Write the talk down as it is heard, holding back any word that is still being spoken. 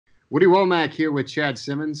Woody Wommack here with Chad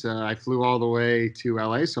Simmons. I flew all the way to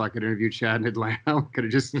LA so I could interview Chad in Atlanta. Could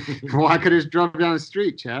have just, well, I could have just drove down the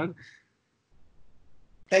street, Chad.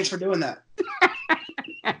 Thanks for doing that.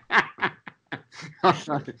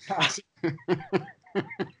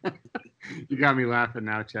 You got me laughing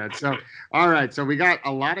now, Chad. So, all right. So we got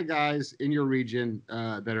a lot of guys in your region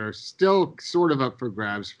that are still sort of up for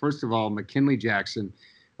grabs. First of all, McKinley Jackson,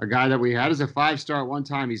 a guy that we had as a 5-star at one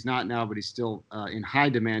time. He's not now, but he's still in high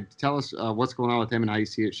demand. Tell us what's going on with him and how you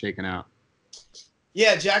see it shaking out.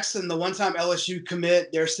 Yeah, Jackson, the one-time LSU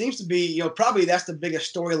commit. There seems to be, probably that's the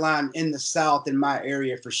biggest storyline in the South in my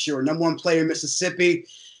area for sure. Number one player in Mississippi.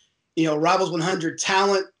 Rivals 100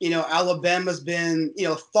 talent. Alabama's been,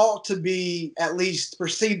 thought to be at least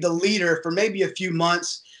perceived the leader for maybe a few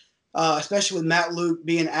months, especially with Matt Luke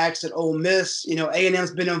being axed at Ole Miss.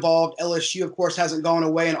 A&M's been involved. LSU, of course, hasn't gone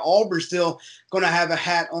away, and Auburn's still going to have a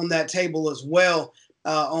hat on that table as well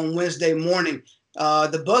on Wednesday morning.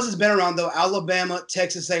 The buzz has been around, though. Alabama,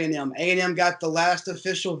 Texas A&M. A&M got the last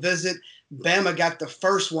official visit. Bama got the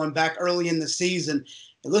first one back early in the season.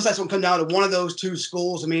 It looks like it's going to come down to one of those two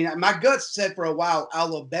schools. I mean, my gut said for a while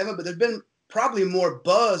Alabama, but there's been probably more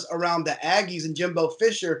buzz around the Aggies and Jimbo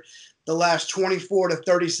Fisher the last 24 to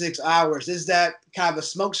 36 hours. Is that kind of a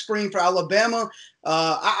smokescreen for Alabama?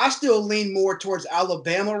 I still lean more towards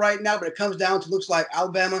Alabama right now, but it comes down to looks like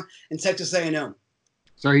Alabama and Texas A&M.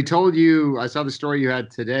 So he told you, I saw the story you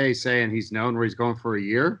had today saying he's known where he's going for a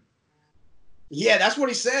year. Yeah, that's what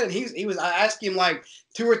he said. And he was. I asked him like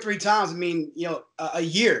 2 or 3 times. I mean, a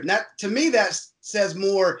year. And that, to me, that says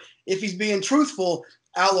more. If he's being truthful,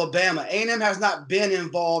 Alabama. A&M has not been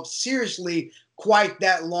involved seriously quite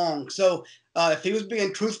that long. So if he was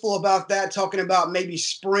being truthful about that, talking about maybe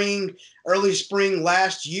early spring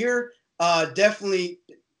last year, definitely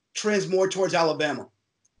trends more towards Alabama.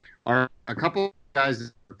 Are a couple of guys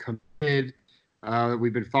that are committed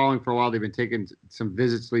we've been following for a while. They've been taking some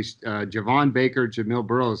visits. Javon Baker, Jamil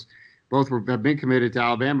Burrows, both have been committed to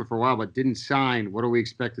Alabama for a while, but didn't sign. What are we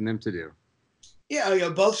expecting them to do? Yeah,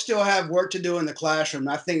 both still have work to do in the classroom.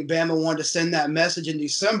 I think Bama wanted to send that message in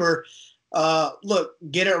December. Look,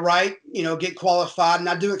 get it right, get qualified. And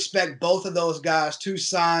I do expect both of those guys to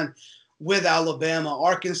sign with Alabama.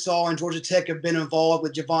 Arkansas and Georgia Tech have been involved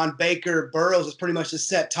with Javon Baker. Burrows is pretty much just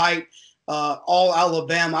set tight. All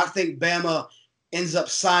Alabama. I think Bama ends up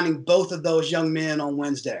signing both of those young men on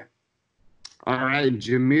Wednesday. All right.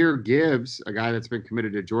 Jahmyr Gibbs, a guy that's been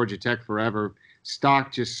committed to Georgia Tech forever,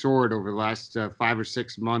 stock just soared over the last 5 or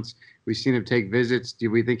 6 months. We've seen him take visits.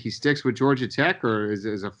 Do we think he sticks with Georgia Tech, or is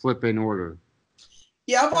a flip in order?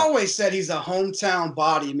 Yeah, I've always said he's a hometown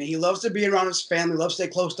body. I mean, he loves to be around his family, loves to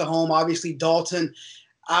stay close to home. Obviously, Dalton,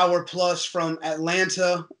 hour plus from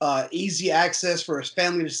Atlanta, easy access for his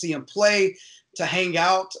family to see him play, to hang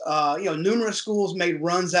out. Numerous schools made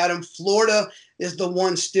runs at him. Florida is the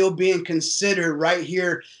one still being considered right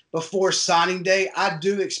here before signing day. I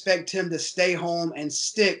do expect him to stay home and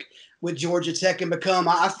stick with Georgia Tech and become,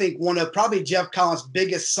 I think, one of probably Jeff Collins'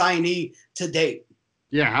 biggest signee to date.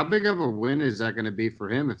 Yeah, how big of a win is that going to be for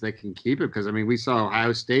him if they can keep it? Because, I mean, we saw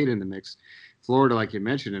Ohio State in the mix, Florida, like you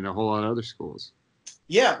mentioned, and a whole lot of other schools.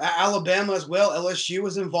 Yeah, Alabama as well. LSU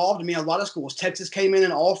was involved. I mean, a lot of schools. Texas came in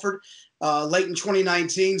and offered late in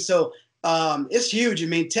 2019. So it's huge. I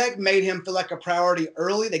mean, Tech made him feel like a priority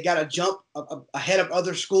early. They got to jump ahead of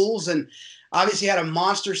other schools. And obviously had a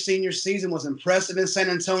monster senior season, was impressive in San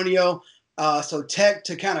Antonio. So Tech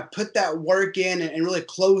to kind of put that work in and really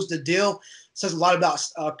close the deal says a lot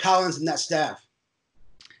about Collins and that staff.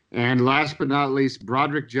 And last but not least,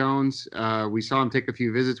 Broderick Jones. We saw him take a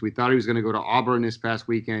few visits. We thought he was going to go to Auburn this past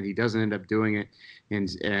weekend. He doesn't end up doing it.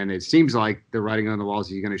 And it seems like the writing on the wall is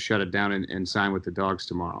he's going to shut it down and sign with the Dogs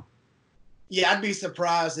tomorrow. Yeah, I'd be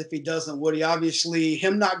surprised if he doesn't, Woody. Obviously,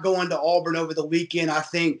 him not going to Auburn over the weekend, I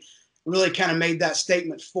think, really kind of made that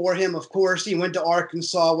statement for him. Of course, he went to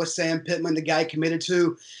Arkansas with Sam Pittman, the guy he committed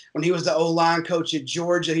to when he was the O-line coach at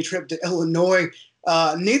Georgia. He tripped to Illinois.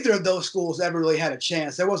 Neither of those schools ever really had a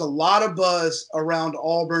chance. There was a lot of buzz around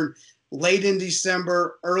Auburn late in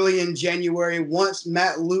December, early in January, once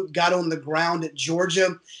Matt Luke got on the ground at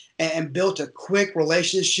Georgia and built a quick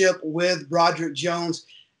relationship with Broderick Jones.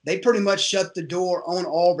 They pretty much shut the door on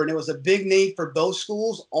Auburn. It was a big need for both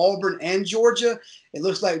schools, Auburn and Georgia. It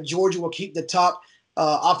looks like Georgia will keep the top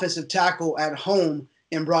offensive tackle at home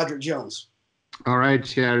in Broderick Jones. All right,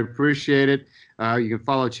 Chad, appreciate it. You can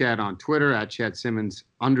follow Chad on Twitter at @ChadSimmons_,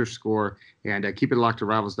 and keep it locked to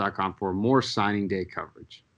Rivals.com for more signing day coverage.